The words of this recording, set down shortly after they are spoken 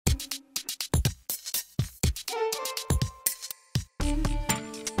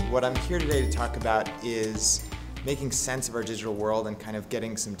What I'm here today to talk about is making sense of our digital world and kind of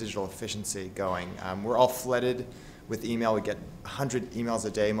getting some digital efficiency going. We're all flooded with email. We get 100 emails a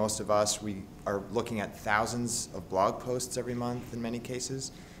day, most of us. We are looking at thousands of blog posts every month in many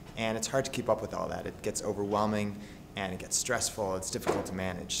cases, and it's hard to keep up with all that. It gets overwhelming and it gets stressful. It's difficult to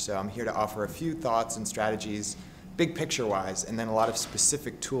manage. So I'm here to offer a few thoughts and strategies, big picture-wise, and then a lot of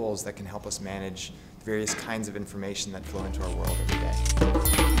specific tools that can help us manage the various kinds of information that flow into our world every day.